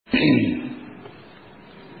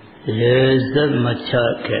ရေစက်မချ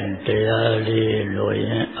ခင်တရားလေးလိုရ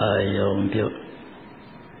င်အာယုံပြု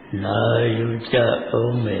နာယူကြအော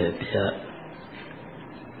င်မယ်ဗျ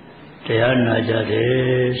တရားနာကြတ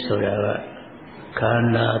ယ်ဆိုတာကခန္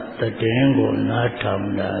ဓာတည်င်းကိုနားထောင်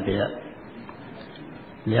တာဗျ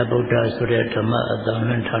မြတ်ဗုဒ္ဓဆိုတဲ့ဓမ္မအတန်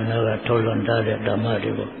လွင်ဌာနကထုတ်လွှင့်ထားတဲ့ဓမ္မ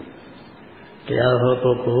တွေကိုတရားဟော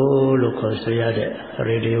ပုဂ္ဂိုလ်လို့ခေါ်ဆိုရတဲ့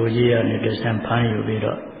ရေဒီယိုကြီးကနေတဆင့်ဖမ်းယူပြီး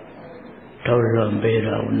တော့ထုတ်လွှင့်ပေး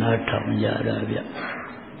တာကိုနားထောင်ကြတာဗျ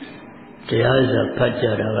တရားစာဖတ်ကြ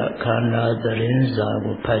တာကခန္ဓာသတင်းစာ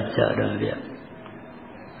ကိုဖတ်ကြတာဗျ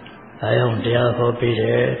အဲအောင်တရားဟောပေးတ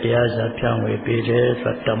ယ်တရားစာဖြန့်ဝေပေးတယ်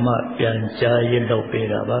ဆိုဓမ္မပြန်ကြားရေးလုပ်ပေး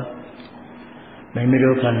တာပါမိမိ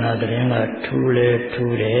တို့ခန္ဓာသတင်းကထူးလဲ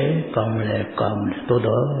ထူးတယ်ကောင်းလဲကောင်းတယ်သို့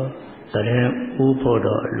တော့သတင်းဥဖို့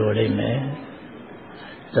တော့လိုလိမ့်မယ်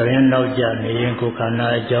သတင်းနောက်ကျနေရင်ကိုယ်ခန္ဓာ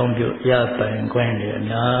အကြောင်းပြုရပိုင်ခွင့်တွေအ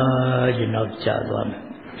များကြီးနောက်ကျသွားမယ်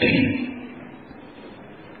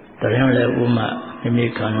သတင်းလည်းဥမမိမိ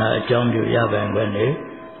ခန္ဓာအကြောင်းပြုရပိုင်ခွင့်တွေ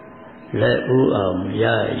လက်ဥအောင်ရ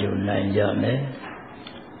ယူနိုင်ကြမယ်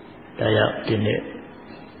ဒါကြောင့်ဒီနေ့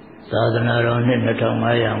သာသနာတော်နှစ်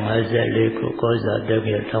2554ခုကောဇာတက္က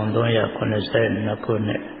ရာ1382ခု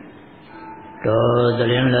နှစ်တော်သ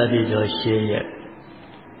တင်းလာပြီးတော့ရှေ့ရက်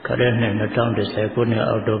ခရစ်နှစ်2010ခုနှစ်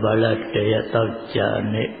အောက်တိုဘာလ1ရက်တောက်ကြ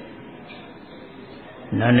နေ့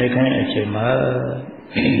နာနေခိုင်းအချိန်မှာ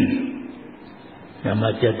နမ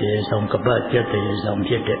ကျက်တဲ့ဆောင်ကပတ်ကျက်တဲ့ဆောင်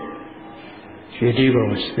ဖြစ်တဲ့ရွှေတိကုံ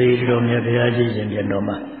စေတော်မြတ်ဘုရားကြီးရှင်ပြန်တော်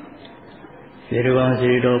မှာစေတော်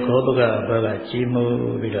စေတော်ခောပကဘကကြီးမှု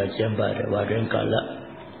ပြီးတော့ကျမ်းပါတယ်ဝါတွင်ကာလ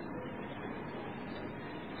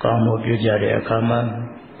ကောင်းမှုပြုကြတဲ့အခါမှာ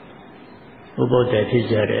ဥပုသ်တည်းဖြစ်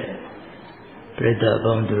ကြတဲ့ပြိဿ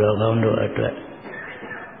ပေါင်းသူတော်ကောင်းတို့အတွက်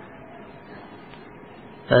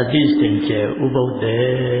အတိစင်ကျဥပုသ်တ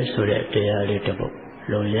ည်းဆိုတဲ့တရားလေးတစ်ပုဒ်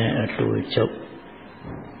လုံရင်အတူချုပ်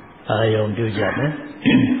အာယုံပြုကြမယ်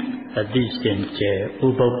အတိစင်ကျဥ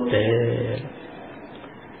ပုသ်တည်း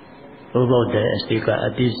ဥပုသ်တည်းအစီကအ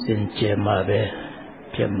တိစင်ကျမှာပဲ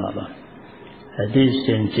ဖြစ်မှာပါအတိစ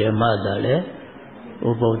င်ကျမှာသာလေ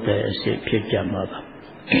ဥပုသ်တည်းအစီဖြစ်ကြမှာပါ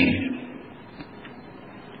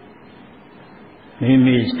မိ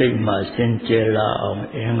မိစိတ်မှာစင်ကြယ်လာအောင်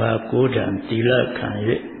အင်္ဂါ9ဓာတ်သီလခံ၍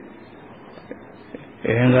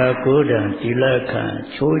အင်္ဂါ9ဓာတ်သီလခံ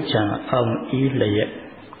ချိုးချံအောင်ဤလျက်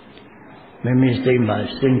မိမိစိတ်မှာ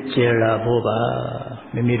စင်ကြယ်လာဖို့ပါ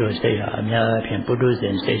မိမိတို့စိတ်ဟာအများအားဖြင့်ပုထုဇ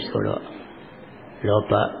ဉ်စိတ်ဆိုတော့လော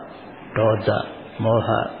ဘဒေါသမောဟ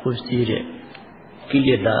ဥစ္စည်းတဲ့ကိ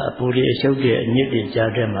လေသာအပူတွေအရှုပ်တဲ့အညစ်တွေ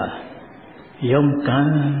ကြားထဲမှာယုံကံ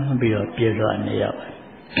ပြီးတော့ပြေလွှတ်နေရပါတ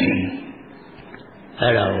ယ်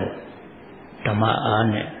အဲ့ဒါကိုဓမ္မအား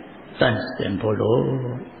နဲ့တန့်စင်ဖို့လို့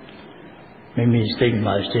မိမိစိတ်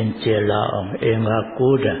မှာစင်ကြယ်လာအောင်အင်္ဂါ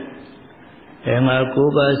9ဓာတ်အင်္ဂါ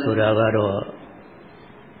9ပါးဆိုတာကတော့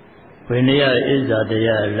ဝိနည်းဣဇာတ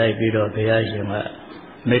ရားလိုက်ပြီးတော့ဘုရားရှင်က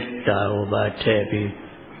မေတ္တာကိုပါထည့်ပြီး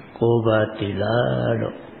9ပါးသီလ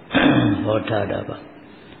လို့ဟောထားတာပါ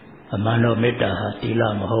အမှန်တော့မေတ္တာဟာသီလ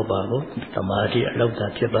မဟုတ်ပါဘူးသမာဓိအလောက်သာ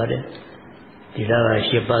ဖြစ်ပါတယ်သီလက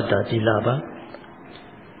10ပါးသာသီလပါ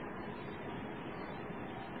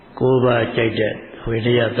9ပါးကြိုက်တဲ့ဝိန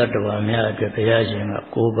ည်းတတ္တဝါများအတွက်ဘုရားရှင်က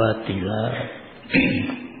9ပါးသီလ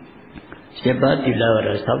10ပါးသီလက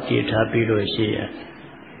တော့စောင့်ကြည့်ထားပြီးလို့ရှိရင်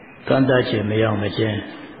ကံတခြင်းမရောက်မချင်း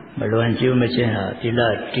မလွန်ကျူးမချင်းဟာသီလ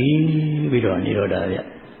တည်ပြီးတော့နေတော့တာဗျ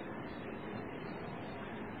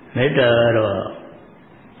မေတ္တာကတော့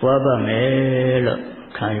ပွားပါမယ်လို့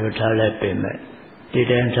ခံယူထားလိုက်ပေမဲ့တည်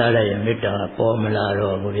တံထားလိုက်ရင်မေတ္တာပေါ်မလာ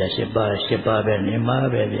တော့ဘူးဗျ10ပါးပဲနေမှာ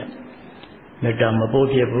ပဲဗျမေတ္တာမပို့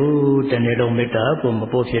ဖြစ်ဘူးတနေ့လုံးမေတ္တာကိုမ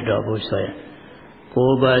ပို့ဖြစ်တော့ဘူးဆိုရင်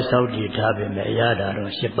9ပါးစောင့်ကြည့်ထားပေမဲ့ရတာ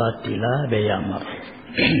တော့10ပါးသီလပဲရမှာ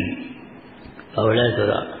ဘာလို့လဲဆို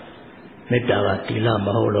တော့မေတ္တာကသီလမ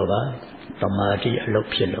ဟုတ်လို့ပါသမာဓိအလုပ်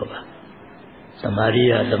ဖြစ်လို့ပါသမာဓိ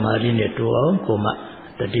ကသမာဓိနဲ့တူအောင်ကိုမှ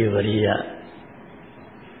တတိဝရိယ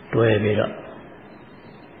တွဲပြီးတော့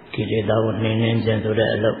ကိလေသာကိုနှိမ်နှင်းခြင်းဆို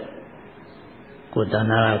တဲ့အလုပ်ကိုယ်တဏ္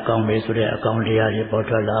ဍာကကောင်းပြီဆိုတဲ့အကောင်းတရားတွေပေါ်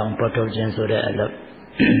ထွက်လာအောင်ပေါ်ထုတ်ခြင်းဆိုတဲ့အလုပ်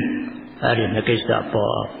အဲဒီငကိစ္စ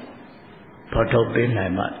ပေါ်အောင်ပေါ်ထုတ်ပေးနို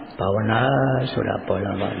င်မှဘာဝနာဆိုတာပေါ်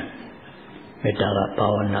လာပါမယ်မေတ္တာကဘာ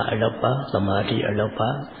ဝနာအလုပ်ပါသမာဓိအလုပ်ပါ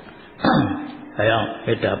အဲကြောင့်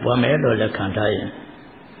မေတ္တာပွားမယ်လို့လက်ခံထားရင်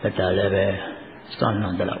မေတ္တာလည်းပဲစွမ်း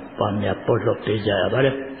နိုင်တယ်ပွားများပို့လို့ပေးကြရပါတ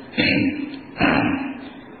ယ်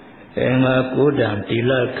အင်္ဂါ9ဓာတ်သီ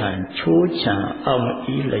လခံချိုးချံအောင်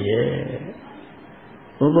ဤလျက်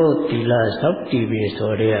ဘုဘုသီလစောက်တည်ပြီ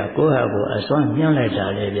ဆိုတဲ့ကိုယ့်ဟာကိုယ်အစွမ်းညှမ်းလိုက်တာ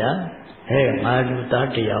လေဗျာဟဲ့ငါလူသား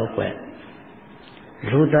တယောက်ပဲ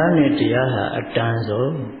လူသားနဲ့တရားဟာအတန်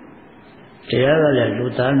ဆုံးတရားကလည်းလူ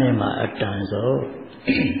သားနဲ့မှအတန်ဆုံး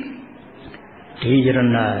ဒီယရ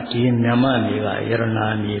နာဒီမြမမြေကယရနာ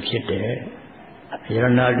မြေဖြစ်တယ်ယရ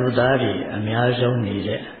နာလူသားတွေအများဆုံးနေ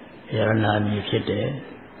တဲ့ယရနာမြေဖြစ်တယ်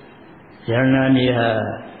ယရနာမြေဟာ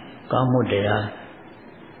ကောင်းမှုတရား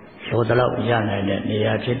လိုတလောက်ရနိုင်တဲ့နေ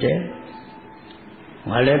ရာဖြစ်တယ်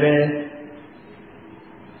ငါလည်းပဲ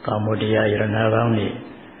ကောင်းမှုတရားယရနာကောင်းတွေ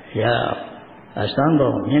ရအစမ်းကု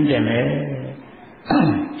န်မြင့်တယ်မယ်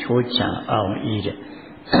ချိုးချံအောင်ဤတဲ့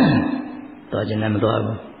တော်ခြင်းနဲ့မတော်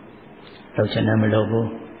ဘူးလှုပ်ခြင်းနဲ့မလှုပ်ဘူး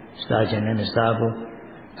စားခြင်းနဲ့မစားဘူး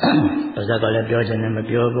ပါဇက်ကလည်းပြောခြင်းနဲ့မ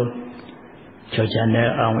ပြောဘူးချုပ်ခြင်းနဲ့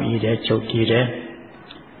အောင်ဤတဲ့ချုပ်ကြည့်တယ်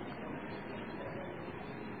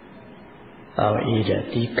အောင်ဤတဲ့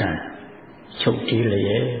ဒီကံချုပ်ကြည့်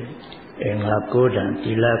လျက်ငါကိုယ်တံ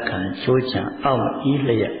ဒီလခံချိုးချံအောင်ဤ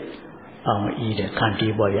လျက်အောင်ဤတဲ့ခန္တီ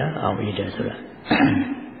ပေါ်ရအောင်ဤတဲ့ဆိုတာ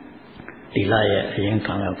ဒီလရဲ့အရင်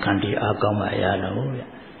ခံတော့ခန္တီအားကောင်းမှရတော့ဗျ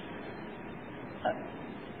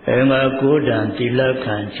ငါကိုယ်တံဒီလ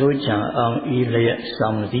ခံချိုးချံအောင်ဤလျက်ဆော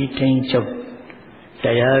င်စည်းထိန်ချုပ်တ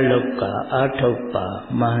ရားလောကအာထုတ်ပါ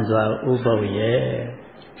မှန်စွာဥပုပ်ရဲ့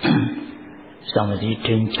ဆောင်စည်း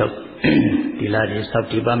ထိန်ချုပ်ဒီလတွေစောက်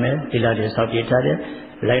တည်ပါမယ်ဒီလတွေစောက်တည်ထားတယ်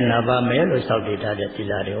လိုက်နာပါမယ်လို့စောက်တည်ထားတဲ့ဒီ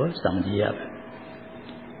လတွေကိုဆောင်စည်းရမယ်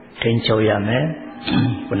ထိန်ချုပ်ရမယ်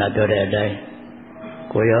ခုနပြောတဲ့အတိုင်း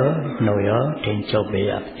ကိုရောနှုတ်ရောထိန်ချုပ်ပေး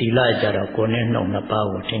ရဒီလကြတော့ကိုယ်နဲ့နှုတ်နှစ်ပါး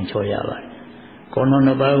ကိုထိန်ချုပ်ရပါတယ်ကိုယ်နှုတ်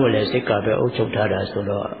နှစ်ပါးကိုလည်းစိတ်ကပဲအုပ်ချုပ်ထားတာဆို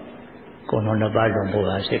တော့ကိုယ်နှုတ်နှစ်ပါးလုံးဖို့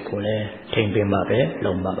ဟာစိတ်ကိုလည်းထိန်ပေးမှပဲ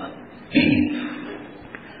လုံးပါ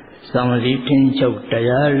ဆောင်စည်းထိန်ချုပ်တ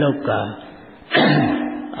ရားလောက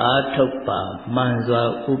အာထုတ်ပါမှန်စွာ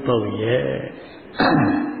ဥပုပ်ရဲ့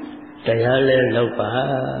တရားလဲလောက်ပါ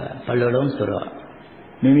ဘယ်လိုလုံးဆိုတော့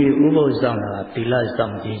မိမိဥပုပ်ဆောင်တာသီလဆော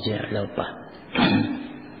င်ကြည့်ခြင်းလောက်ပါ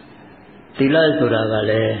သီလဆိုတာက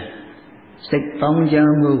လည်းစိတ်တောင်းကြ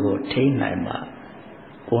မှုကိုထိန်းနိုင်ပါ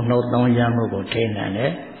ကိုယ်နှုတ်တောင်းကြမှုကိုထိန်းနိုင်တ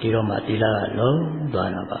ယ်ဒီတော့မှသီလကလုံး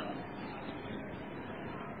သွားတာပါ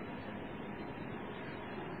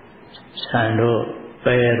ဆံတို့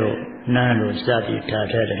ပဲတို့နန်းတို့စသည်ထား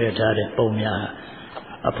တဲ့ပုံများ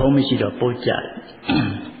အဖုံးမရှိတော့ပိုးကြ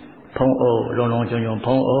ဖုံးအိုးလုံးလုံးချုံချုံ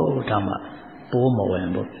ဖုံးအိုးထားမှပိုးမဝင်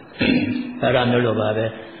ဘူးအဲ့ဒါမျိုးလိုပါပဲ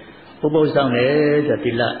ဥပုသ်ဆောင်တယ်ဆို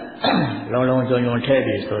တိလလုံးလုံးချုံချုံထဲ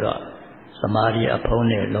ပြီဆိုတော့သမာဓိအဖုံး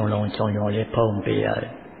နဲ့လုံးလုံးချုံချုံလေးဖုံးပေးရတ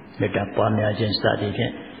ယ်မေတ္တာပွားများခြင်းစသည်ဖြ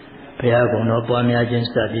င့်ဘုရားကုံတော်ပွားများခြင်း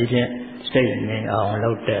စသည်ဖြင့်စိတ်ငြိမ်အောင်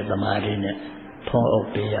လုပ်တဲ့သမာဓိနဲ့ဖုံးအုပ်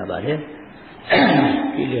ပေးရပါတယ်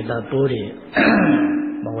ကိလေသာပိုးတွေ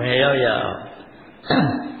မဝင်ရောက်ရအောင်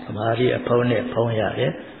သမာဓိအဖုံးနဲ့ဖုံးရတ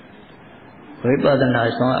ယ်ဝိပဿနာ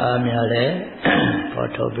ဆွမ်းအားများလည်း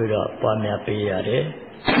ဖော်ထုတ်ပြီးတော့ပွားများပေးရတယ်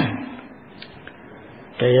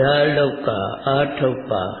တရားလောကအာထုတ်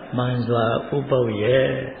ပါမှန်စွာဥပုပ်ရဲ့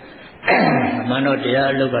မှန်တော့တ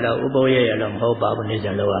ရားလောကတော့ဥပုပ်ရဲ့တော့မဟုတ်ပါဘူးနေကြ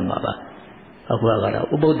လောက်ရမှာပါအခုကတော့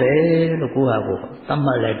ဥပုပ်တယ်လို့ကိုယ့်ဟာကိုယ်သတ်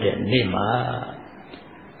မှတ်လိုက်တဲ့နေ့မှာ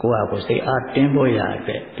ကိုယ့်ဟာကိုယ်စိတ်အားတင်းဖို့ရ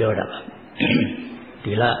တဲ့ပြောတာပါ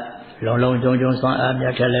ဒီလားလုံလုံကြုံကြုံဆွမ်းအား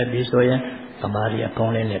များထက်လဲပြီးဆိုရင်သမာဓိအ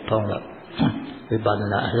ဖုံးလေးနဲ့ဖုံးတော့ဝိပဿ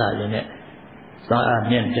နာအလှလေးနဲ့ဆွမ်းအား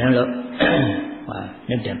မြင့်တင်လို့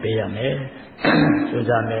မြင့်တင်ပေးရမယ်စူး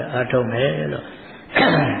စမ်းမယ်အားထုတ်မယ်လို့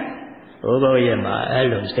ဘုရားရဲ့မှာအဲ့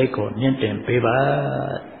လိုစိတ်ကိုမြင့်တင်ပေးပါ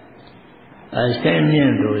အစင်းမြ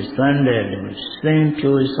င့်ကိုစွမ်းတဲ့လူစင်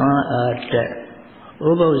ဖြူစွမ်းအားတဲ့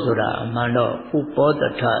ဥပုသ်ဆိုတာအမှန်တော့ဥပောတ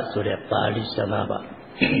ထဆိုတဲ့ပါဠိစကားပါ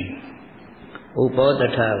ဥပောတ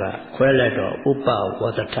ထကခွဲလိုက်တော့ဥပဝ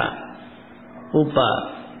တ္ထဥပ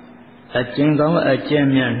အကျဉ်ကောင်းအကျဉ်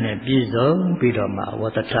မြတ်နဲ့ပြည့်စုံပြီးတော့မှဝ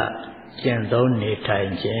တ္ထကျင့်သုံးနေထို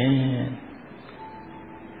င်ခြင်း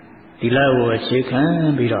ဒီလောက်ကိုအခြေခံ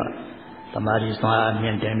ပြီးတော့သမာဓိစွမ်းအားမြ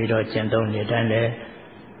င့်တင်ပြီးတော့ကျင့်သုံးနေထိုင်တယ်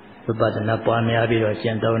ဝိပဿနာပွားများပြီးတော့ကျ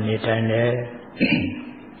င့်သုံးနေထိုင်တယ်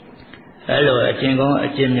အဲလိုအကျင့်ကောင်းအ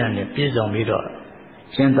ကျင့်မြတ်နဲ့ပြည့်စုံပြီးတော့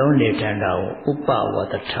ကျင့်သုံးနေထိုင်တာကိုဥပဝတ္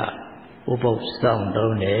ထဥပုသ်ဆောင်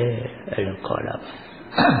သုံးတယ်အဲလိုခေါ်တာ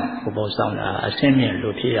ဥပုသ်ဆောင်တာအဆင့်မြင့်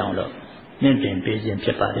လို့ဖြစ်အောင်လို့မြင့်တင်ပေးခြင်းဖြ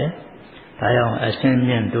စ်ပါတယ်ဒါကြောင့်အဆင့်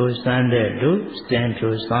မြင့်တို့စမ်းတဲ့လူစင်ဖြူ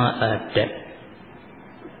စွမ်းအားတဲ့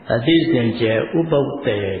အသိစဉ်ကျဲဥပုပ်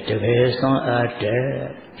တဲ့တကယ်စွမ်းအားတဲ့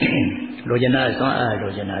လိုချင်တာစွမ်းအား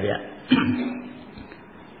လိုချင်တာဗျ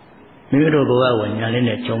မိမိတို့ဘဝဝိညာဉ်လေး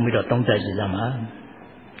နဲ့ခြုံပြီးတော့သုံးသပ်ကြည့်စမ်းပါ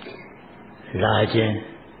လာခြင်း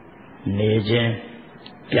နေခြင်း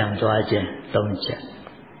ပြန်သွားခြင်းသုံးချက်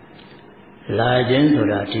လာခြင်းဆို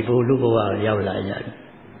တာဒီဘုလူဘဝရောက်လာရတယ်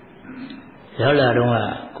ရောက်လာတော့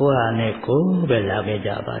ကိုယ်ဟာနဲ့ကိုယ်ပဲလာခဲ့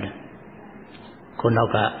ကြပါတယ်ခုနော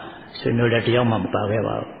က်က ဆွေမျိုးလည်းတယောက်မှမပါခဲ့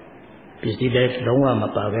ပါဘူးပစ္စည်းလည်းလုံးဝမ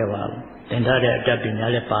ပါခဲ့ပါဘူးသင်ထားတဲ့အတတ်ပညာ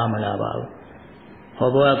လည်းပါမလာပါဘူးဟော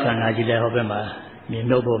ဘောခန္ဓာကြီးလည်းဟောဘက်မှာမြင်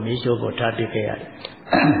လို့ဖို့မီးရှို့ဖို့ထားပြခဲ့ရတယ်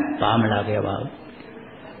ပါမလာခဲ့ပါဘူး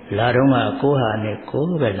လာတော့ကကိုဟာနဲ့ကို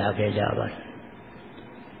ပဲလာခဲ့ကြပါတယ်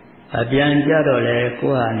အပြန်ကြတော့လေ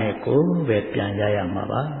ကိုဟာနဲ့ကိုပဲပြန်ကြရမှာ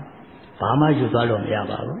ပါဘာမှယူသွားလို့မရ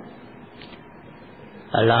ပါဘူး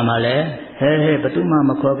အလာမှာလဲဟဲဘသူမှ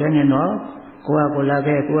မခေါ်ခဲ့နဲ့နော်ကိုဟာကိုလာ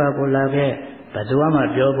ခဲ့ကိုဟာကိုလာခဲ့ဘသူမှ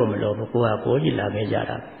ပြောဖို့မလိုဘူးကိုဟာကိုကြီးလာခဲ့ကြ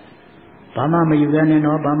တာဘာမှမယူခဲ့နဲ့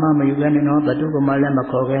နော်ဘာမှမယူခဲ့နဲ့နော်ဘသူကမှလည်းမ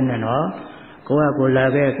ခေါ်ခဲ့နဲ့နော်ကိုဟာကိုလာ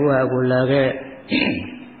ခဲ့ကိုဟာကိုလာခဲ့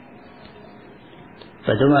ဘ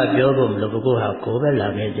ယ်သူမှပြောဖို့မလိုဘူးကိုဟာကိုပဲလာ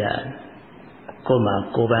ခဲ့ကြကိုမှ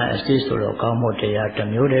ကိုပန်းအစစ်ဆိုတော့ကောင်းမှုတရားတစ်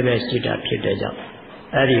မျိုးတည်းပဲရှိတာဖြစ်တဲ့ကြောင့်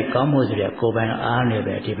အဲ့ဒီကောင်းမှုဆိုတဲ့ကိုပန်းအားနဲ့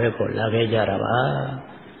ပဲဒီဘက်ကိုလာခဲ့ကြတာပါ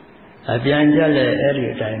အပြန်ကြလဲအဲ့ဒီ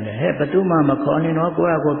အတိုင်းပဲဟဲ့ဘယ်သူမှမခေါ်နေတော့ကို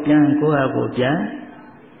ဟာကိုပြန်ကိုဟာကိုပြန်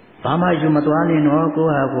ဘာမှယူမသွားနေတော့ကို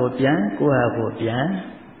ဟာကိုပြန်ကိုဟာကိုပြန်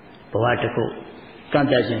ဘဝတစ်ခုကန့်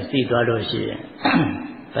တတ်ခြင်းစီးသွားလို့ရှိရင်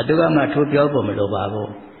ဘယ်သူမှထိုးပြောဖို့မလိုပါ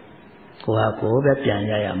ဘူးကိုဟာကိုပဲပြန်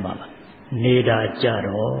ရရမှာပါနေတာကြ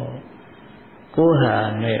တော့ကိုဟာ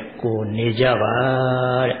နဲ့ကိုနေကြပါ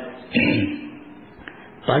တဲ့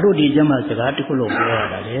ဘာလို့ဒီကျမစကားတစ်ခုလို့ပြောရ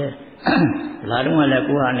တာလဲလာတော့ကလည်း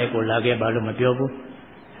ကိုဟာနဲ့ကိုလာခဲ့ပါလို့မပြောဘူး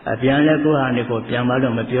အပြန်လည်းကိုဟာနဲ့ကိုပြန်ပါ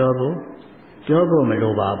လို့မပြောဘူးပြောဖို့မ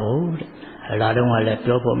လိုပါဘူးတဲ့လာတော့ကလည်း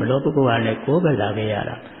ပြောဖို့မလိုဘူးကိုဟာနဲ့ကိုပဲလာခဲ့ရ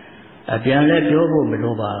တာအပြန်လည်းပြောဖို့မ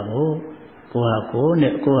လိုပါဘူးကိုဟာကို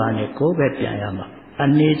နဲ့ကိုဟာနဲ့ကိုပဲပြန်ရမှာအ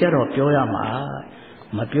နေကြတော့ပြောရမှာ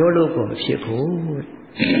မပြောလို့ကိုမဖြစ်ဘူး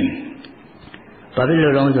ဘာဖြစ်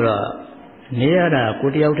လို့လဲဆိုတော့နေရတာကို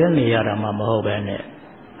တယောက်တည်းနေရတာမှမဟုတ်ပဲနဲ့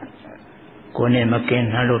ကိုယ်နဲ့မကင်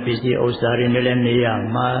နှံလို့ပစ္စည်းဥစ္စာတွေနဲ့လည်းနေရ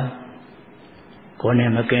မှာကိုယ်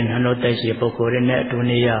နဲ့မကင်နှံလို့တိုက်ရှိပုဂ္ဂိုလ်တွေနဲ့အတူ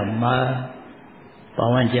နေရမှာပ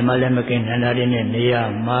ဝန်းကျင်မှာလည်းမကင်နှံတာတွေနဲ့နေရ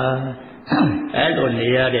မှာအဲ့လိုနေ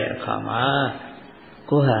ရတဲ့အခါမှာ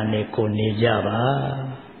ကိုယ်ဟာနဲ့ကိုယ်နေကြပါ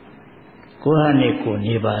ကိုယ်ဟာနဲ့ကိုယ်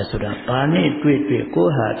နေပါဆိုတာဘာနဲ့တွေ့တွေ့ကို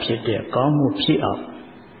ယ်ဟာဖြစ်တဲ့ကောင်းမှုဖြစ်အောင်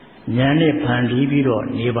ဉာဏ်နဲ့ဖန်တီးပြီးတော့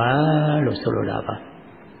နေပါလို့ဆိုလိုတာပါ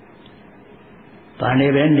ဘာနေ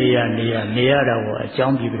ပဲနေရတာကိုအကြော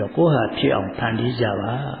င်းပြပြီးတော့ကိုယ်ဟာဖြစ်အောင်ဖန်တီးကြ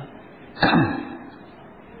ပါ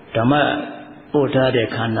ဓမ္မပို့ထားတဲ့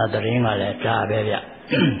ခန္ဓာတရင်ကလည်းဒါပဲဗျ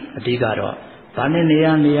အဓိကတော့ဘာနဲ့နေရ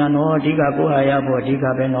နော်အဓိကကိုယ်ဟာရဖို့အဓိက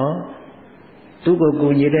ပဲနော်သူ့ကိုကူ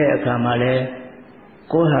ညီတဲ့အခါမှာလည်း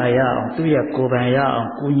ကိုယ်ဟာရအောင်သူ့ရဲ့ကိုယ်ပိုင်ရအောင်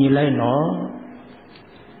ကူညီလိုက်နော်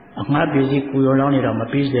အငှားပစ္စည်းကူရောင်းနေတော့မ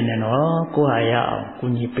ပြီးစင်နဲ့နော်ကိုယ်ဟာရအောင်ကူ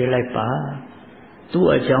ညီပေးလိုက်ပါသူ့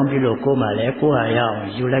အကြောင်းပြုလို့ကိုယ်မှလည်းကိုယ်ဟာရအောင်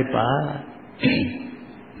ယူလိုက်ပါ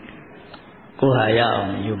ကိုယ်ဟာရအော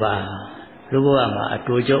င်ယူပါလူဘဝမှာအ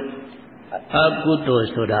တူချုပ်အကုသိုလ်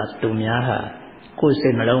ဆိုတာသူများဟာကိုယ်စိ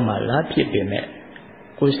တ်နှလုံးမှာလာဖြစ်ပေမဲ့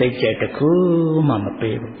ကိုယ်စိတ်ကြက်တစ်ခုမှမ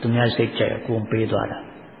ပေးဘူးသူများစိတ်ကြက်အကုန်ပေးသွားတာ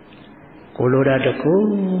ကိုလိုတာတစ်ခု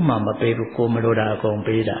မှမပေးဘူးကိုမလိုတာအကုန်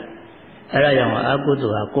ပေးတာအဲ့ဒါကြောင့်အကုသို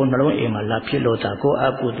လ်ဟာကိုယ်နှလုံးအိမ်မှာလာဖြစ်လို့တာကိုအ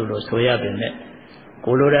ကုသိုလ်လို့ဆိုရပေမဲ့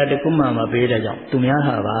ကိုလိုတာတစ်ခုမှမပေးတဲ့ကြောင့်သူများ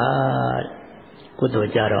ဟာပါကုသို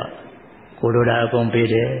လ်ကြတော့ကိုလိုတာအကုန်ပေး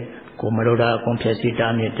တယ်ကိုမလိုတာအကုန်ဖျက်ဆီး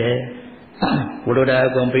တားမြစ်တယ်ကိုလိုတာအ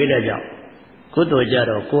ကုန်ပေးတဲ့ကြောင့်ကုသိုလ်ကြ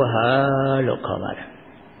တော့ကိုဟာလို့ခေါ်ပါတယ်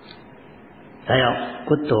ဒါကြောင့်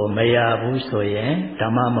ကုသိုလ်မရဘူးဆိုရင်ဓ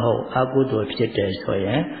မ္မမဟုတ်အကုသိုလ်ဖြစ်တယ်ဆိုရ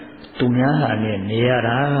င်သူများဟာနဲ့နေရ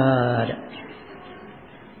တာတဲ့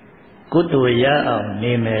ကုသိုလ်ရအောင်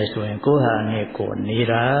နေမယ်ဆိုရင်ကိုဟာနဲ့ကိုနေ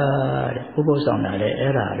တာတဲ့ဥပုသ်ဆောင်တာလည်း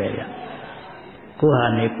အဲ့ဒါပဲဗျကိုဟာ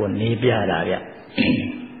နဲ့ကိုနေပြတာဗျ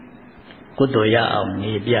ကုသိုလ်ရအောင်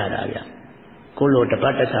နေပြတာဗျကိုလိုတပ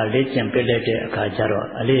တ်တစ်ခါလေ့ကျင့်ပြလိုက်တဲ့အခါကျတော့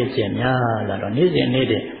အလေးအကျင့်များလာတော့နေ့စဉ်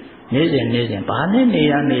ဘာနဲ့နေ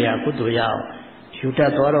ရကုသိုလ်ရအောင်ယူတ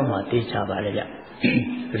တ်သွားတော့မှသိချပါလေဗျ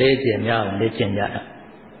လေ့ကျင့်များအောင်လေ့ကျင့်ကြတာ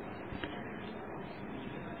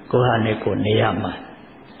ကိုဟာနဲ့ကိုနေရမှာ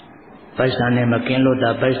ပိုက်ဆံနဲ့မကင်းလို့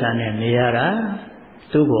တာပိုက်ဆံနဲ့နေရတာ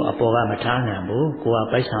သူ့ကိုအပေါ်ကမထားနိုင်ဘူးကိုက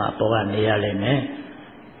ပိုက်ဆံအပေါ်ကနေရလိမ့်မယ်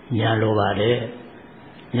ညာလိုပါလေ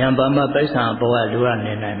ညာပါမပိုက်ဆံအပေါ်ကလူက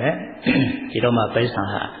နေနိုင်မယ်ဒီတော့မှပိုက်ဆံ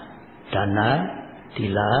ဟာဒါနသီ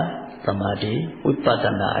လသမာဓိဝိပဿ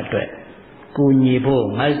နာအတွက်ကူညီဖို့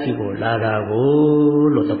ငါ့စီကိုလာတာကို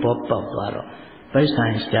လို့သဘောပေါက်သွားတော့ပိုက်ဆံ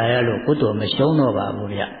ရှာရလို့ကုသိုလ်မရှုံးတော့ပါ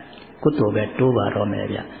ဘူးဗျကုသိုလ်ပဲတိုးပါတော့မယ်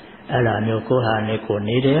ဗျအဲ့လိုမျိုးကိုဟာနဲ့ကို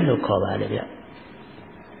နေတယ်လို့ခေါ်ပါလေဗျ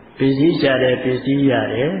ပစ္စည်းရှာတယ်ပစ္စည်းရ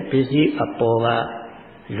တယ်ပစ္စည်းအပေါ်က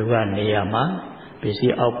လူကနေရမှာပစ္စ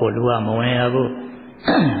ည်းအောက်ကိုလူကမဝင်ရဘူး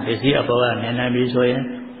ပစ္စည်းအပေါ်ကနေနိုင်ပြီဆိုရင်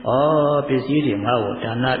ဩပစ္စည်းတွေငါ့ကို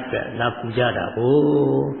ဒါနအတွက်လာကူကြတာကို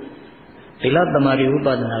ဒီလောက်တမာရီဥပ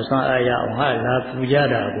ဒနာဆွမ်းအားရအောင်ဟာလာပူကြ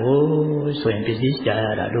တာကိုဆိုရင်ပစ္စည်းရှားရ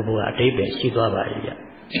တာတို့ဘုရားအတိတ်ပဲရှိသွားပါရဲ့ဗျ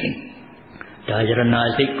ဒါယရဏ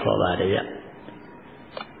စိတ်ခေါ်ပါတယ်ဗျ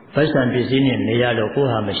ပတ်စံပစ္စည်းနဲ့နေရလို့ကိုယ်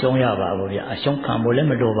ဟာမရှုံးရပါဘူးဗျအရှုံးခံဖို့လည်း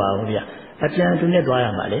မလိုပါဘူးဗျအပြန်သူနဲ့သွားရ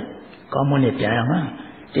မှာလေကောင်းမွန်နဲ့ပြန်ရမှာ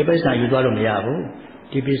ဒီပတ်စံယူသွားလို့မရဘူး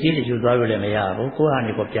ဒီပစ္စည်းတွေယူသွားလို့လည်းမရဘူးကိုယ်ဟာ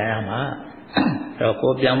နေကိုပြန်ရမှာအဲ့တော့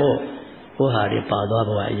ကိုယ်ပြန်ဖို့ကိုယ်ဟာတွေပါသွား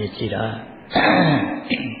ဖို့အရေးကြီးတာ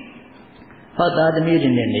ဟောသားသမီးတွေ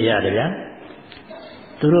နဲ့နေရတယ်ဗျာ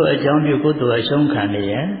သူတို့အကြောင်းပြုကိုယ်တော်အရှုံးခံနေ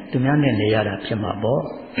ရင်သူများနဲ့နေရတာဖြစ်မှာပေါ့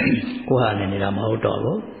ကိုယ်ဟာနဲ့နေတာမဟုတ်တော့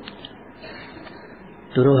ဘူး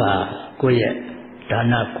သူတို့ဟာကိုယ့်ရဲ့ဒါ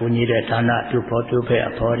နကူညီတဲ့ဒါနပြုဖို့ပြုဖက်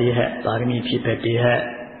အဖော်ရဟက်ပါရမီဖြစ်ဖက်တည်းဟက်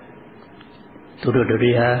သူတို့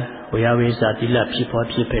တွေဟာဝေယဝိစာတိလဖြစ်ဖို့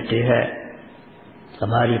ဖြစ်ဖက်တည်းဟက်သ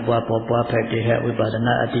မာဓိပွားပေါ်ပွားဖက်တည်းဟက်ဝိပဿ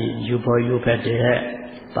နာအတိယူဖို့ယူဖက်တည်းဟက်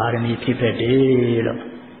ပါရမီဖြစ်ဖက်တည်းလို့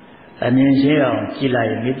အမြင်ရှင်းအောင်ကြည်လိုက်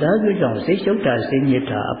ရင်မိသားစုကြောင့်စိတ်ရှုပ်တာစိတ်ညစ်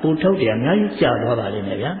တာအပူထုတ်တယ်အများကြီးကြာသွားပါလိမ့်မ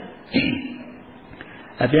ယ်ဗျာ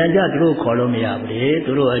အပြန်ကြသူတို့ခေါ်လို့မရဘူးလေ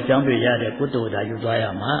သူတို့အကြောင်းပြရတဲ့ကုသိုလ်သာယူသွားရ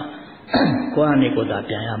မှာကိုယ့်အနေကိုယ်သာ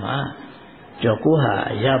ပြန်ရမှာကြောကိုယ်ဟာ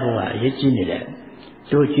ရဖို့ကအရေးကြီးနေတယ်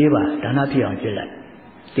တို့ကြွေးပါဒါနဖြစ်အောင်ကြွေးလိုက်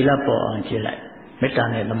သီလပေါ်အောင်ကြွေးလိုက်မေတ္တာ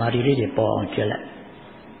နဲ့သမာဓိလေးတွေပေါ်အောင်ကြွေးလိုက်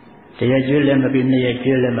တရားကြွေးလည်းမပြီးနှစ်ရက်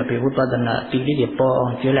ကြွေးလည်းမပြီးဝိပဿနာတိလေးတွေပေါ်အော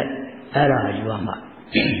င်ကြွေးလိုက်အဲ့ဒါယူရမှာ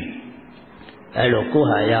အဲ့လိုကိုယ်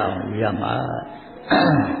ဟာရအောင်ယူရမှာ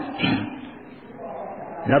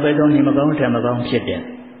နောက်ပဲတော့နေမကောင်းထံမကောင်းဖြစ်တယ်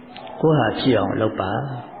ကိုယ်ဟာဖြစ်အောင်လုပ်ပါ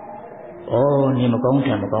ဩနေမကောင်း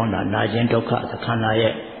ထံမကောင်းတာနာခြင်းဒုက္ခခန္ဓာ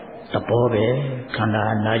ရဲ့သဘောပဲခန္ဓာ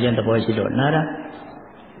နာခြင်းသဘောရှိလို့နာတာ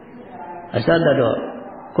အစတတော့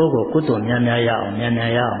ကိုယ့်ကိုကုသိုလ်များများရအောင်များ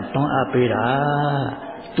များရအောင်တောင်းအပ်ပေးတာ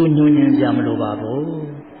သူညွှန်ညင်ကြမလို့ပါဘူး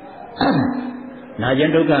နာခြ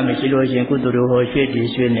င်းဒုက္ခမရှိလို့ရှိရင်ကုသိုလ်တို့ဟောရွှေ့တည်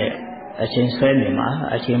ရွှေ့နဲ့အချိန်ဆွဲနေမှာ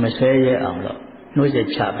အချိန်မဆွဲရအောင်လို့နှိုးဆက်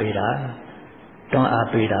ချပေးတာတောင်းအား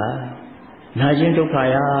ပေးတာနာခြင်းဒုက္ခ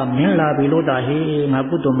ရမင်းလာပြီလို့တာဟေးငါ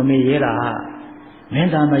ကုသိုလ်မမေ့ရဲတာမ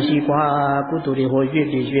င်းသာမရှိကွာကုသိုလ်တွေဟိုရွှေ့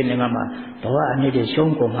တည်ရွှေ့နေမှာဘဝအနည်းတွေ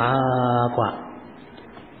ရှုံးကုန်မှာကွာ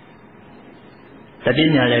တတိ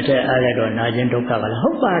ညာလည်းတဲ့အားရတော့နာခြင်းဒုက္ခကလည်းဟု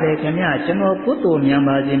တ်ပါတယ်ခင်ဗျကျွန်တော်ကုသိုလ်များ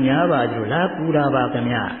ပါစေများပါလို့လာကူတာပါခင်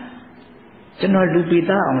ဗျကျွန်တော်လူပိ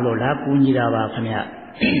သားအောင်လို့လာကူညီတာပါခင်ဗျ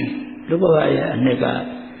လူဘဝရဲ့အနှစ်က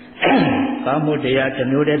ကောင်းမှုတရားတစ်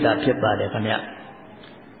မျိုးတည်းသာဖြစ်ပါတယ်ခင်ဗျ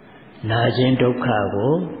နာခြင်းဒုက္ခ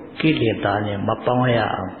ကိုကိလေသာနဲ့မပေါင်းရ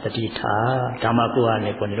အောင်တတိထားဓမ္မကိုယ်အ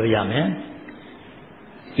နေကိုနေလို့ရမယ်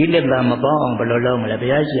ကိလေသာမပေါင်းအောင်ဘယ်လိုလုပ်မလဲဘု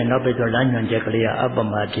ရားရှင်နောက်ပြီးတော့လမ်းညွှန်ချက်ကလေးကအပ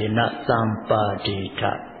မဒေနသံပါတိထ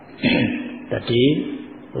တတိ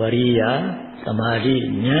ဝရိယသမာဓိ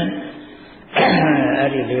ဉာဏ်အဲ့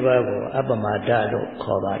ဒီ၄ပါးကိုအပမဒလို့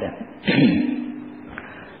ခေါ်ပါတယ်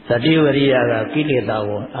တတိဝရိယကကိလေသာ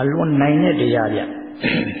ကိုအလွန်နိုင်တဲ့တရားဗျ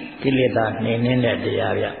ကိလေသာနှိမ်နှင်းတဲ့တ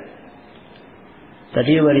ရားဗျတ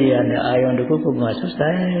တိဝရိယနဲ့အာယုန်တစ်ခုခုမှဆွ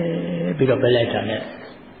ဆိုင်ပြီးတော့ပြလိုက်တာနဲ့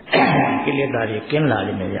ကိလေသာတွေကင်းလာ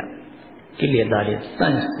လိမ့်မယ်ဗျကိလေသာတွေစ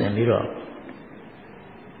န့်စင်ပြီးတော့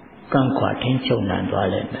ကန့်ခွာထိန်းချုပ်နိုင်သွား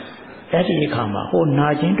လိမ့်မယ်အဲ့ဒီအခါမှာဟိုနာ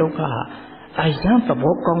ခြင်းဒုက္ခဟာအယံသ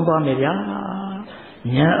ဘောကောင်းသွားမယ်ဗျာ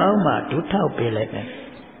ညာအောင်မှဒုထောက်ပေးလိုက်မယ်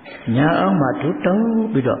ညာအောင်မှဒုတုံး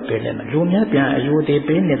ပြီးတော့ပေးလိုက်မယ်လူများပြန်အယိုသေး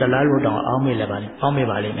ပေးနေသလားလို့တောင်အောင်းမေးလိုက်ပါလိမ့်အောင်းမေး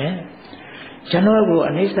ပါလိမ့်မယ်ကျွန်တော်ကို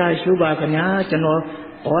အနိစ္စရှုပါခင်ဗျာကျွန်တော်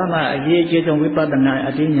ဘဝမှာအရေးအကြီးဆုံးဝိပဿနာ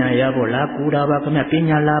အသိဉာဏ်ရဖို့လားကူတာပါခင်ဗျပ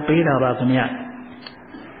ညာလာပေးတာပါခင်ဗျ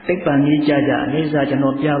သိပ္ပံကြီးကြကြအနိစ္စကျွန်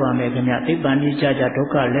တော်ပြပါမယ်ခင်ဗျသိပ္ပံကြီးကြကြဒု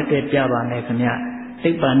က္ခလက်တွေ့ပြပါမယ်ခင်ဗျ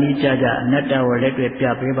သိပ္ပံကြီးကြကြအနတ္တကိုလက်တွေ့ပြ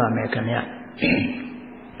ပေးပါမယ်ခင်ဗျ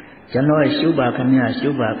ကျွန်တော်ရှုပါခင်ဗျရှု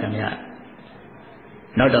ပါခင်ဗျ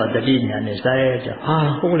နောက်တော့တတိညာနဲ့စားရဲကြဟာ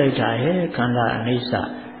ဟုတ်လိုက်တာဟဲ့ခန္ဓာအနိစ္စ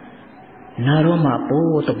နာတော့မှ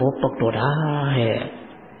ပိုးသဘောပေါက်တော့တာဟဲ့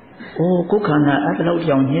အိုးကိုယ်ခန္ဓာအဲ့လောက်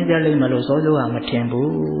ကြောင်ညှင်းကြလိမ့်မလို့စောစောကမထင်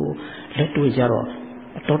ဘူးလက်တွေ့ကြတော့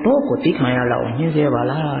တော်တော်ကိုသိခံရလောက်ညှင်းစေပါ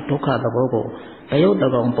လားဒုက္ခသဘောကိုတယုတ်တ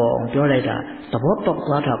ကောင်ပေါ်အောင်ပြောလိုက်တာသဘောပေါက်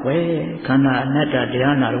သွားတာကွယ်ခန္ဓာအနတ္တတ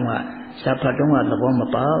ရားနာတော့ကစဖတ်တော့ကသဘောမ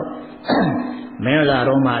ပေါက်မဲလာ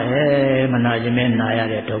တော့မှဟဲ့မနာခြင်းနဲ့နာရ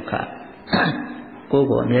တဲ့ဒုက္ခကိုယ်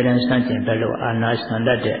ကိုအမြဲတမ်းဆန့်ကျင်တယ်လို့အာနာဆန္ဒ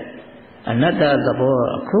တဲ့အနတ္တသဘော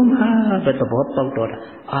အခုမှပဲသဘောပေါက်တော့တာ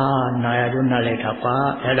အာနာရတို့နားလိုက်တာပါ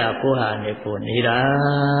အဲ့ဒါကိုဟာနေကိုနေတာ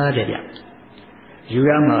တဲ့ဗျယူ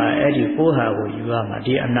ရမှာအဲ့ဒီကိုဟာကိုယူရမှာ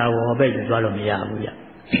ဒီအနာဝေါ်ပဲယူသွားလို့မရဘူးဗျ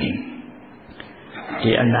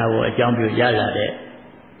ဒီအနာဝေါ်အကြောင်းပြုရလာတဲ့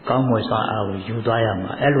ကောင်းမွန်စွာအားကိုယူသွားရ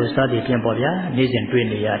မှာအဲ့လိုစသည်ဖြင့်ပေါ့ဗျာနေ့စဉ်တွေ့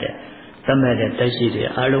နေရတဲ့သတ်မဲ့တဲ့တက်ရှိတဲ့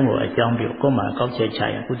အားလုံးကိုအကြောင်းပြုကိုယ်မှာကောက်ချက်ချ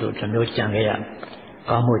ရင်ကုသိုလ်တစ်မျိုးကြံခဲ့ရ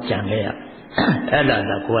ကောင်းမှုကြံခဲ့ရ အဲ့ဒါ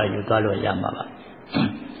ကကိုယ်ကယူသွားလို့ရမှာပါ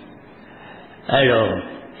အဲ့တော့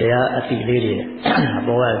တရားအတိလေးတွေအ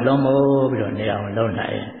ပေါ်ကလုံးမိုးပြီးတော့နေအောင်လုပ်နို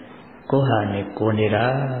င်ကိုယ်ဟာနေကိုယ်နေတာ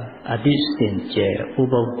အတိစင်ကြယ်ဥ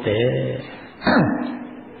ပုပ်တဲ့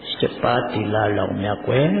7ပါးသီလလောက်မြတ်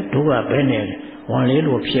ကွယ်တို့ကဘယ်နဲ့ဝန်လေး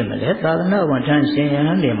လိုဖြစ်မလဲသာသနာဝန်ထမ်းရှင်ရဟ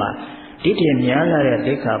န်းတွေမှာတိတိများလာတဲ့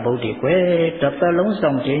ဒိဋ္ဌာပုဒ်တွေကွယ်တစ်ပတ်လုံး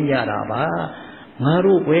ဆောင်ခြင်းကြတာပါငါ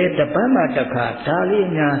တို့ကွယ်တပတ်မှတစ်ခါဒါလေး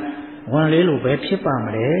များဝန်လေးလိုပဲဖြစ်ပါမ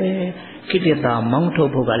လဲခိတ္တတာမောင်းထု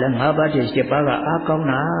တ်ဖို့ကလည်း5ပါးတည်း7ပါးကအားကောင်း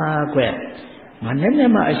တာကွယ်ငါနဲ့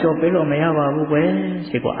မှအလျှော့ပေးလို့မရပါဘူးကွယ်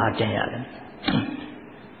စိတ်ကအားတင်ရတယ်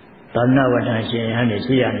သာသနာဝန်ထမ်းရှင်ဟန်နေ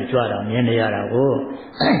ရှိရနေကြွတာမြင်နေရတာကို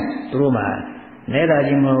သူတို့မှနေတာ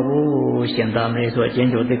ကြီးမဟုတ်ဘူးရှင်သာမဏေဆိုအချင်း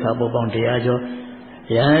ကျိုးသိက္ခာပုဒ်ပေါင်းတရားကျော်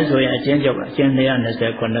ရဟန်းဆိုရင်အချင်းကျော်အချင်း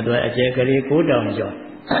229တွဲအကျယ်ကလေး9000ကျော်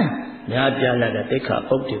များပြားလာတဲ့သိက္ခာ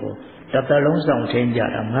ပုဒ်တွေကိုတစ်သက်လုံးဆောင်ထင်းကြ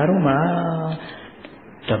တာငါတို့မှ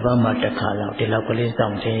တပတ်မှတစ်ခါလောက်ဒီလောက်ကလေးဆော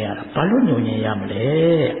င်ထင်းရတာဘာလို့ညှို့ညင်ရမလဲ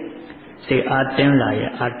စိတ်အားတင်းလာ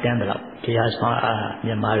ရဲ့အားတင်းတယ်လို့တရားဆောင်အားမြ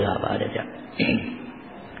င်မလာပါတယ်ဗျ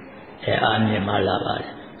အားမြင်မလာပါတ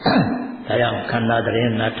ယ်ဒါကြောင့်ခန္ဓာတရ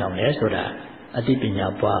င်နားထောင်လဲဆိုတာအသိပညာ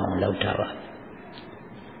ပွားအောင်လုပ်တာပါ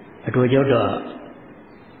အတူတူတော့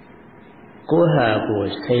ကိုယ်ဟာကိုယ်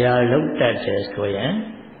ဆရာလုပ်တတ်တယ်ဆိုရင်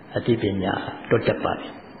အသိပညာတွတ်တက်ပါပြီ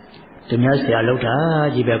သူများဆရာလုပ်တာ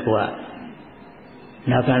ကြီးပဲကိုက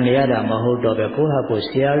နာခံရတာမဟုတ်တော့ပဲကိုယ်ဟာကိုယ်ဆ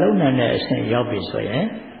ရာလုပ်နိုင်တဲ့အဆင့်ရောက်ပြီဆိုရင်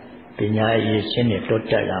ပညာအရေးချင်းတွေတွတ်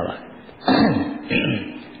တက်လာပါ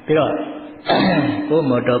ပြီးတော့ကိုယ်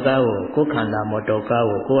မော်တော်ကားကိုကိုယ်ခန္ဓာမော်တော်ကား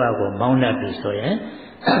ကိုကိုယ့်အကိုမောင်းတတ်ပြီဆိုရင်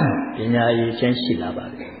ပညာရည်ချင်းရှိလာပါ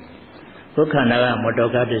ပြီကိုယ်ခန္ဓာကမော်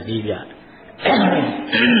တော်ကားပစ္စည်းပြ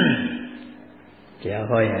တရား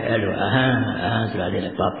ဟောရင်အဲ့လိုအဟံဆိုတာလ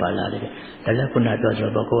ည်းပါလာတယ်ဒါလည်းခုနတော့ဆို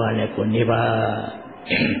တော့ကိုယ်ကလည်းကိုနေပါ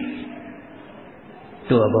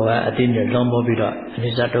သူ့ဘောကအတိနဲ့လုံးမိုးပြီးတော့အနိ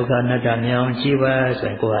စ္စဒုက္ခအနတ္တမြင်အောင်ကြည့်ပါဆို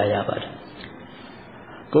ရင်ကိုယ်ရပါတယ်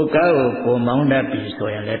ကိုယ်ကားကိုမောင်းတတ်ပြီဆို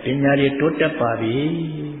ရင်လည်းပညာရည်တိုးတက်ပါပြီ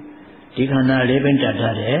ဒီခန္ဓာလေးပင်တတ်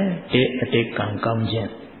ထားတယ်ဒီအတိတ်ကံကောင်းခြင်း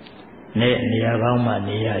နဲ့နေရာကောင်းမှ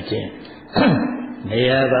နေရခြင်းနေ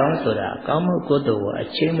ရာကောင်းဆိုတာကောင်းမှုကုသိုလ်ကိုအ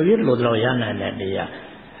ချိန်မရွေးလို့တော့ရနိုင်တဲ့နေရာ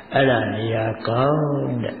အဲ့ဒါနေရာကော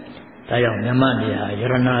င်းတဲ့ဒါကြောင့်မြမနေရာယရ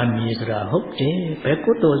ဏမြေဆိုတာဟုတ်တယ်ဘယ်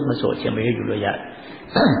ကုသိုလ်မဆိုအချိန်မရွေးယူလို့ရတယ်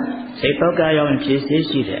စိတ်တော့ကရောက်ရင်ဖြည့်ဆည်း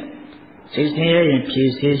ရှိတယ်စိတ်ဆင်းရဲရင်ဖြ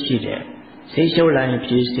ည့်ဆည်းရှိတယ်စိတ်ရှုပ်လာရင်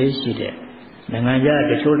ဖြည့်ဆည်းရှိတယ်နိုင်ငံခြား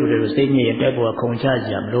တချို့လူတွေကိုစိတ်ညစ်ရင်တက်ပေါ်ခုံချ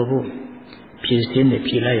ကြမလို့ဘူးဖြည့်ဆည်းနေ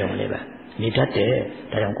ဖြည့်လိုက်အောင်လေပဲနေတတ်တယ်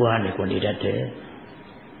ဒါကြောင့်ကိုယ်ကနေကိုနေတတ်တယ်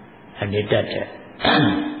အနေတတ်တယ်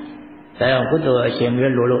ဒါကြောင့်ကုသိုလ်အရှင်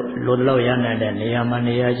မျိုးလိုတော့ရနိုင်တဲ့နေရာမှာ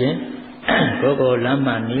နေရခြင်းကိုယ်လမ်း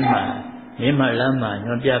မှနီးမှမြင်းမှလမ်းမှ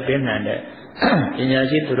ညွန်ပြပေးနိုင်တဲ့ပညာ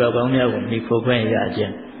ရှိသူတော်ကောင်းများကိုမိခိုခွင့်ရခြ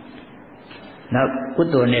င်းနောက်ကု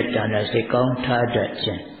သိုလ်နဲ့တဏ္ဍစိတ်ကောင်းထားတတ်ခြ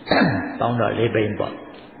င်းပေါင်းတော့၄ဘိန်းပေါ့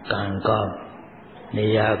ကံကောင်းနေ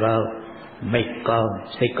ရာကောင်းမိတ်ကောင်း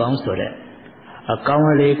စိတ်ကောင်းဆိုတဲ့အကောင်း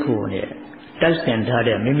လေးခုနဲ့တက်ဆင်ထား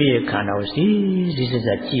တဲ့မိမိရဲ့ခန္ဓာကိုစီစ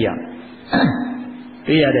စ်ကြည့်ရ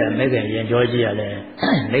သိရတဲ့မေခင်ရင်ကြောကြီးရလဲ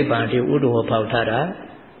နိဗ္ဗာန်တိဥဒ္ဓဟောဖောက်ထားတာ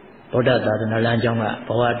ဗုဒ္ဓသာသနာလမ်းကြောင်းကဘ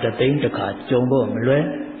ဝတသိန်းတစ်ခါကြုံဖို့မလွယ်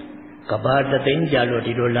ကဘာတသိန်းကြာလို့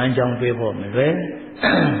ဒီလိုလမ်းကြောင်းတွေ့ဖို့မလွယ်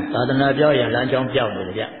သာသနာပြောရင်လမ်းကြောင်းပြောက်နေတ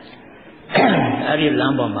ယ်ဗျအဲ့ဒီလ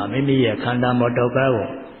မ်းပေါ်မှာမိမိရဲ့ခန္ဓာမော်တော်ကားကို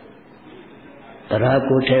တရား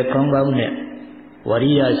ကိုယ်ထဲကောင်းကောင်းနဲ့ဝ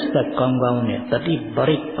ရိယစက်ကောင်းကောင်းနဲ့တတိပ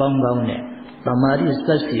ရိကောင်းကောင်းနဲ့သမာဓိစ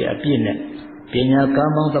က်စီအပြည့်နဲ့ပညာကော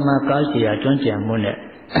င်းကောင်းသမာကားစီရာကျွမ်းကျင်မှုနဲ့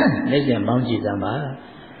နေ့စဉ်ပေါင်းကြည့်စမ်းပါ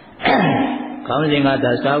ကောင်းစဉ်က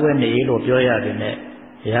သာစာဝဲနေလို့ပြောရပေမဲ့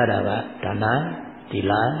ရတာကဒါနသီ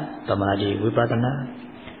လသမာဓိဝိပဿနာ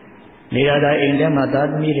နေရတာအိမ်ထဲမှာသာ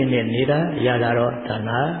သမီတွေနဲ့နေတာရတာတော့ဒါန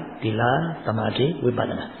သီလသမာဓိဝိပဿ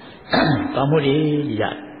နာကောင်းမှုတွေရ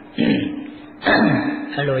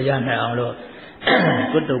အဲ့လိုရနိုင်အောင်လို့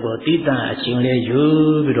ကုသိုလ်ကိုတည်တံ့အရှင်လေးယူ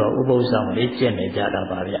ပြီးတော့ဥပုသ်ဆောင်လေးကျင့်နေကြတာ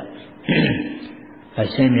ပါဗျအ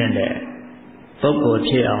ရှင်းမြတ်တဲ့ပုဂ္ဂိုလ်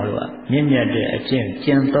ဖြစ်အောင်လို့မြင့်မြတ်တဲ့အကျင့်ကျ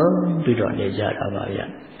င့်သုံးပြီးတော့နေကြတာပါဗျ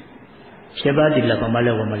7ပါးတိလကမှလ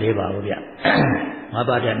ည်းဝမလေးပါဘူးဗျ5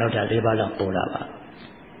ပါးတဲ့နောက်ထပ်4ပါးလောက်ပို့လာပါ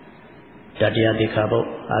တတရားသိက္ခာပုဒ်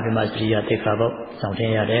အာဓိမစရိယသိက္ခာပုဒ်ဆောင်ထ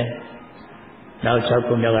င်းရတယ်နောက်6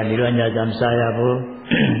ခုမြောက်ကနိရောဓညဇာမစားရဘူး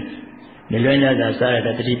နိရောဓညဇာစားရ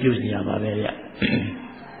တဲ့တတိပြုစီရပါပဲဗျ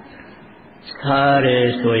စားရဲ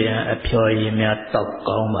ဆိုရင်အဖျော်ရည်များတောက်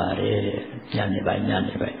ကောင်းပါတယ်ညနေပိုင်း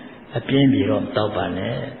အပြင်းပြေတော့တောက်ပါ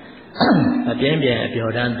နဲ့အပြင်းပြေအ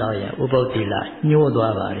ပျော်တန်းတောက်ရင်ဥပုသ်တိလညှိုး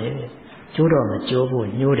သွားပါတယ်ကျိုးတော့မကျိုးဖို့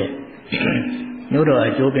ညှိုးတယ်ညှိုးတော့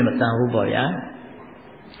အကျိုးပင်မတန်ဘူးပေါ့ဗျာ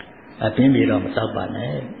pin be on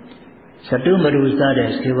Tapane. Satumuru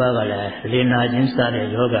started Sivagala, Lena Jin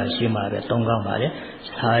started Yoga Shima, the Tonga Mare,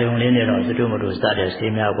 Sayung Lene or Satumuru started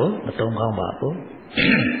Simiabo, the Tonga Babu,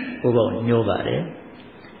 Ugo Nyobare.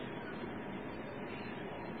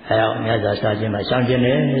 Naza Sajima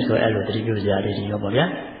Sanjane, so Elo Tribuzari Yoboya.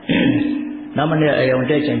 Namane Ayon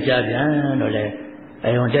Dechen Javian, or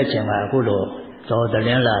Ayon Dechen Agulo, so the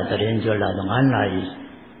Lena, the Rinjola, the Manai,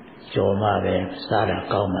 Jomave, Sara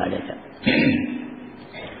Kaumare.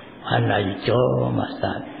 Anai Joma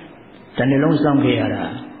Star. Tanilong Samgiara,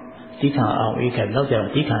 Tika Ao E can look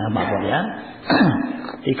at Tika Maboya,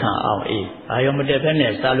 Tika Ao E. I am a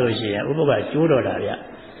dependent Salusi, Uba Judoria.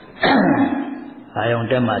 I am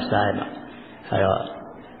Demasima.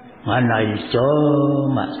 Anai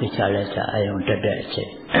Joma Sichalesa, I am Dedeche.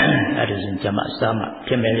 That is in Jamasama,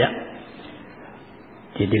 Kemelia.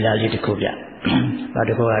 Tidila Litikubia. But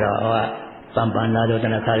the Goara. Pampanado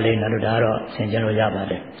Tanakali Nadaro, Senjano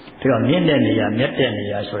Yabade. From Yendenia,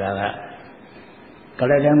 Metenia Suraga.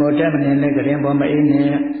 Kaladamo Demin, Negarim Bomba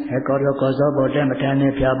in Ecodo Kosobo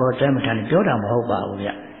Dematani, Piabo Dematani, Joram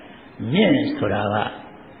Hoba. Mien Suraga.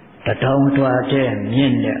 The town to attend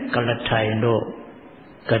Mien Kalataino,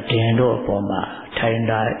 Katendo Poma,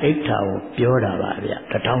 Tainda Ektao, Pioda Vavia,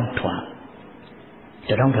 the town to.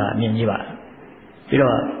 The town to Miniva.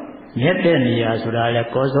 Metenia Surala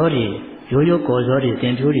Kosori. Yo Kosori,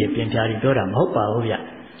 Tenturi, Pintari Dora, Mopa,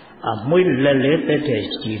 a muy leleted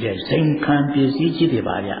city, same country, city,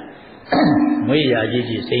 Baya. Moya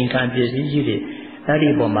Gigi, same country, city,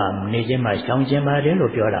 Ariboma, Nijima, Sanjima, Reno,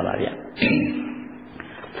 Piola Baya.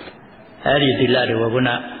 Ari Dilari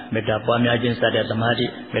Waguna, Metapamia Jinsada Tamati,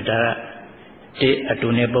 Metara, Te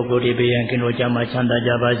Atune Bogodi, Biankino Jama Chanda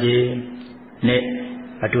Javaji, Ne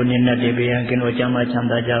Atunina de Biankino Jama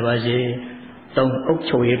Chanda Javaji. Tông ốc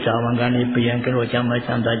chối trào mang gan đi biển cái lỗ chăm mai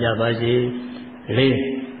chăm ta gia ba gì lê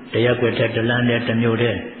để ya quẹt thật lan để tận nhiều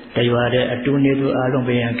để để vào để atu ni tu along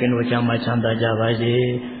biển cái lỗ chăm mai chăm ta gia ba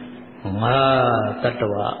gì mà tất cả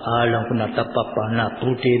along kuna tapapa na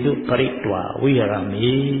puti tu paritwa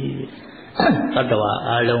wirami tất cả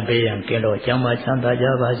along biển cái lỗ chăm mai chăm ta gia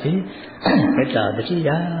ba gì metta bchi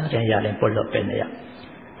ya để ya lên polo pen ya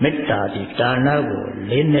metta di dana ko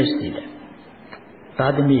lenes di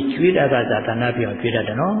Tadmi Chuida Dana Pion Chuida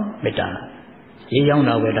Dano, Meta. Young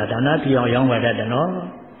now with Dana Pion Young with Dano.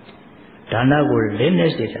 Dana will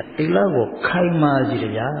lenes it, Tila will Kaima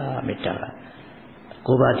Zilia, Meta.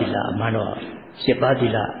 Gobadilla, Mano,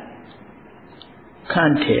 Sepadilla.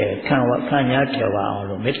 Kante,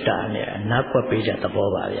 Kanyatewa, Meta, Nakwa Pija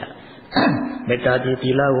Tabovaya. Meta di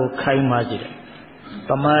Tila will Kaima Zilia.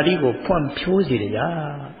 Tamari will point Puzilia.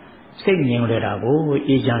 Singing Rerago,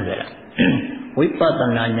 Ijan.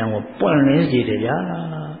 Wipatana Yang Ponesidia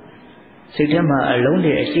Sigma alone,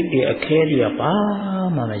 a city, a carrier,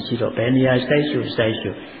 Mamma Sito, Penia, Saisu,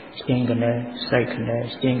 Stingane,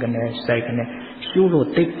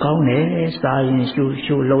 Shulo, take Kone, Science,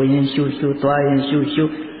 Shu, Loin, Shu, Twain,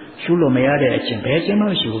 Shulo Mayade,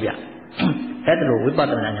 Chimpesima, Shubia. Pedro,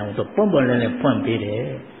 Wipatana, the Pombo and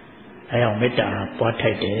Pompide. I am Meta,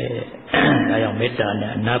 Potate, I am Meta,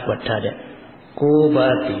 Napatade.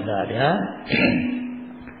 Kobati Daria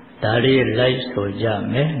Dari Lai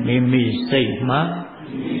Sojame Mimi Seima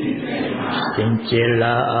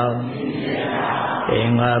Sinchela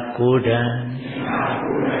Enga Kudan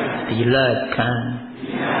Tilakan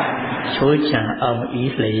Chochan Am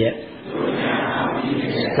Islaya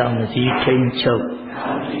Samsi Tenchok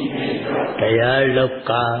Daya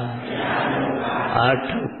Loka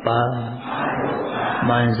Artupa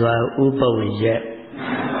Manzwa Ubawiye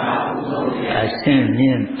Asin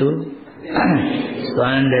Mintu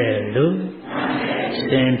Swande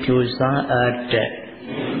Sentu San Arte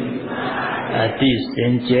Ati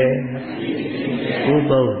Senche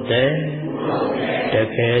Ubode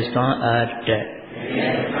Teke San Arte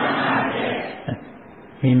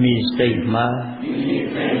Mimi Seima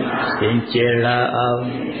Senchela Au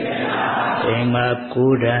Enga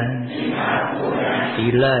Kudan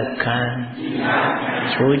Tilakan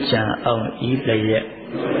Chochan Au Islaya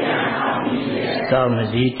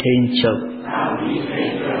Samzi Tenchok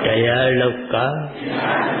Daya Loka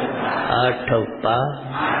Artopa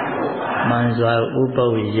Manzwa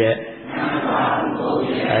Ubawiye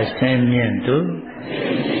Asin Mintu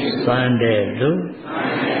Swande Lu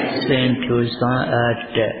Sentu San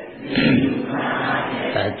Arte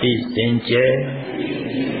Ati Senche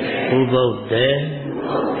Ubode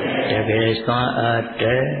Teke San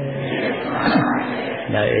Arte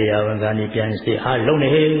Now, I am going to say, Hello,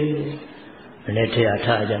 Netea,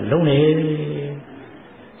 Lone,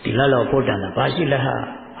 Tilala Potana, Basilaha,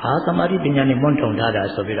 Hasamari Pinyani Monton Dada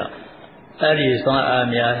Sobira, Eri Swan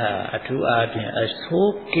Amia, a 2 Arpin, a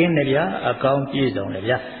soaking the ya, a count piece on the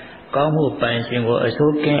ya. Come who pines in a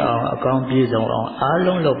soaking on a count piece on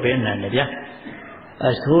Alon Lopin and the ya.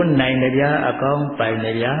 A soon 9 the ya, a count by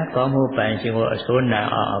the ya, come who pines in a soon 9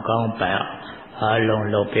 on a count by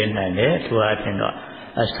Alon Lopin and the 2 Arpin.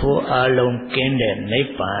 A so alone king the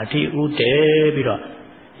make party ute biro.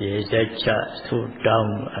 Yes, a chat so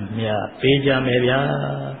down a mere pija media.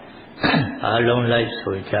 Alone like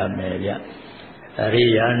soja media.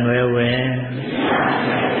 Arian wewe.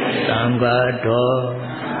 Sanga do.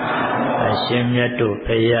 A shimya to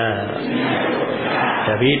paya.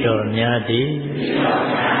 Davido nyadi.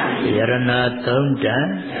 Yarana tonda.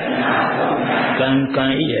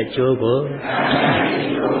 Kankan iya jogo.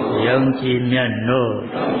 Yang Jimiano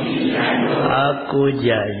Aku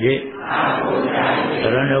Jaye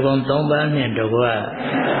Ranagong Tomban and Dogua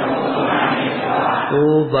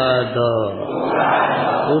Ubado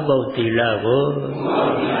Ubotilago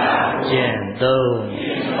Jendo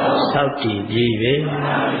Sauti Jive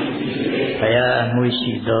Paya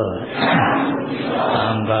Mushido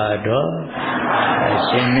Ambado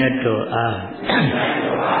Semeto A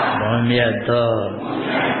Momiado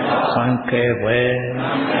Sankewe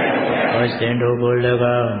Osendo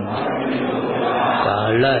Gulagan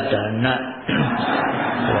Kaladana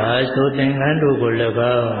Vasu Tengandu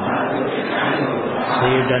Gulagan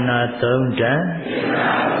Sidana Tonda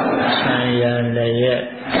Sanyan Layet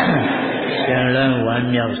Sanlan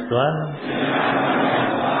Wanyao Swa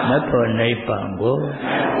Napo Naipango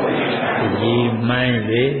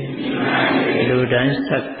Yimanwe Ludan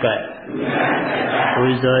Sakat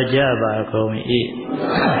Uzo Java Kong I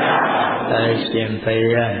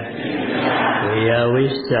Asimpayan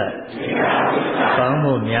Wisa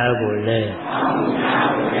Kamu Miagule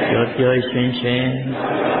Yopyo Shin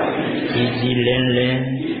Gigi Len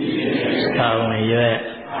Town Yue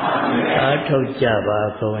Ato Java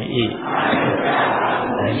Kong I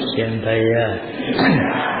Asimpayan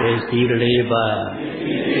Esi Leba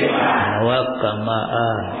Nawakama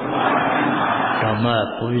Kama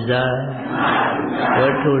Puza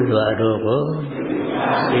Watu Luarogo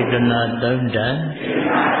Sidana Dunda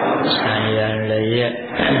Sanyan Layet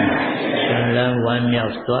Sanlan Wanyao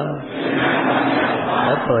Swa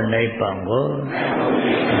Apo Naipango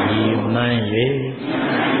Yimanwe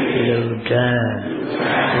Ludan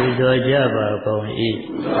Uzo Java Kong I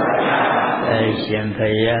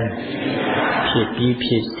Asimpayan Pipi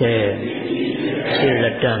Pite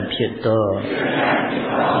Pilatan Pito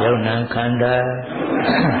Yonan Kanda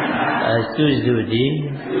Asuzudi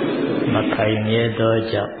Makai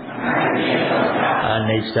Doja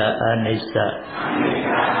Anisa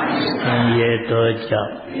Sanye Doja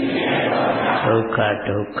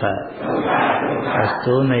Doka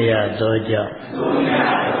Asumaya Doja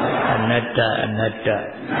Anatta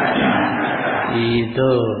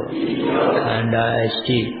Ido Kanda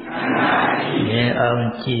Ashi Yen Aung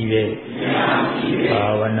Chive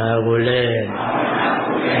Pavana Gule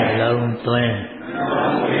Laung Tuen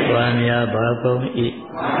Wanya Bagong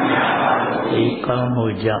Ikang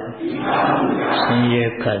Muja Sinye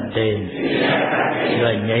Kade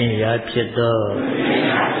Ganyaya Pito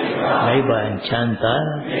Naiban Chanta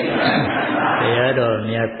Yado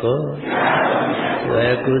Miyako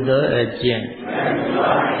Wekudo Ajin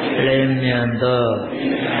Lemyando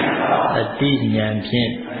Ati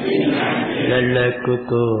Nyampin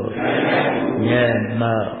Lalakuku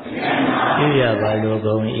Nyama Yuya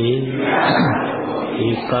Balogong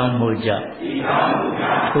Ikang Muja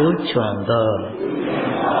Chuan Do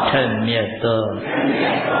Ten Miet Do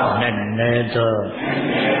Nene Do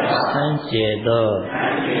San Jie Do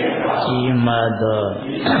Jima Do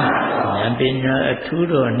Nyampina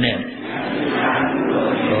Aturo Ne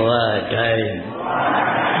Goa Dai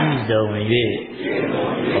Izong Yue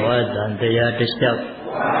Goa Dantaya Deshak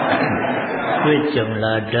Wichong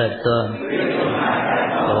La Dato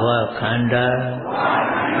Goa Kanda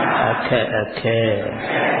Ake Ate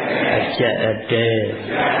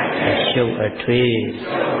Show a tree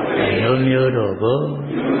No Myodogo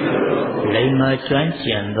Lima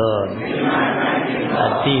Chanchiando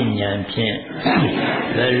Ati Nyampin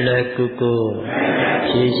Lele Kuku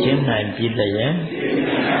Shishin Nan Pilayan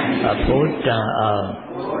Apota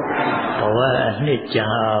Awa Nicha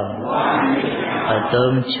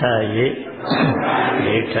Atom Chaye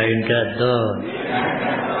Letainda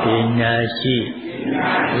Pinashi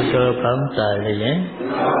Uto Kamtalayan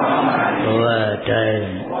Owa Dai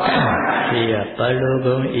Tia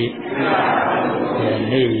Palogong I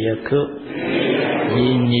Yani Yaku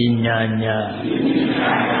Yinyanya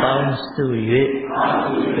Bangsu Yue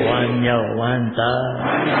Wanya Wanda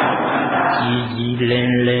Ji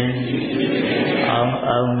Len Len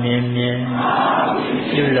Ang Mien Mien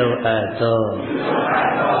Yulo Ato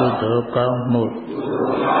Kudo Kang Mut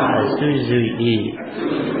Asu Yi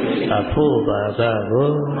Apo Baga Go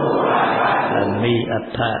Ami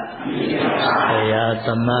Apa Saya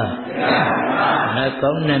Tama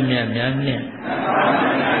Nakong Namya Myan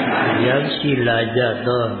Yakshi Laja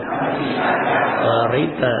Do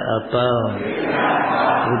Arita Apa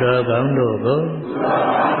Buddha Gangdo Go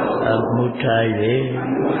Amutaye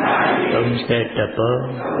Ông Set Tapo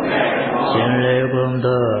Chen Le Gong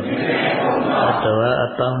Do Atawa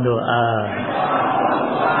Apang Do A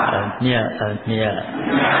Anya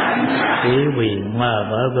Tế Quỳ Ngoà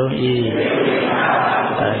Bảo Gong Y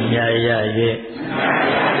Anya Ya Ye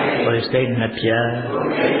Ôi Set Napya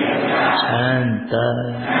Santa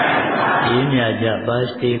Inya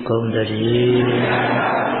Jabasti Kondari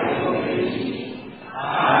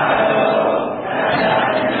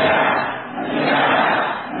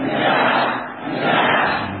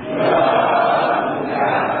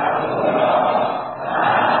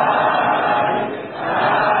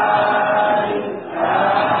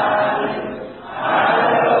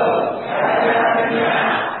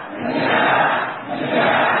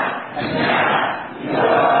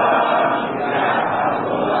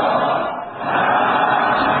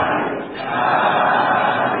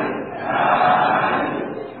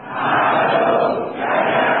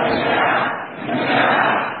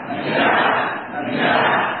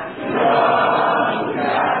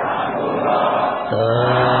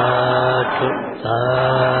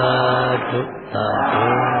Sa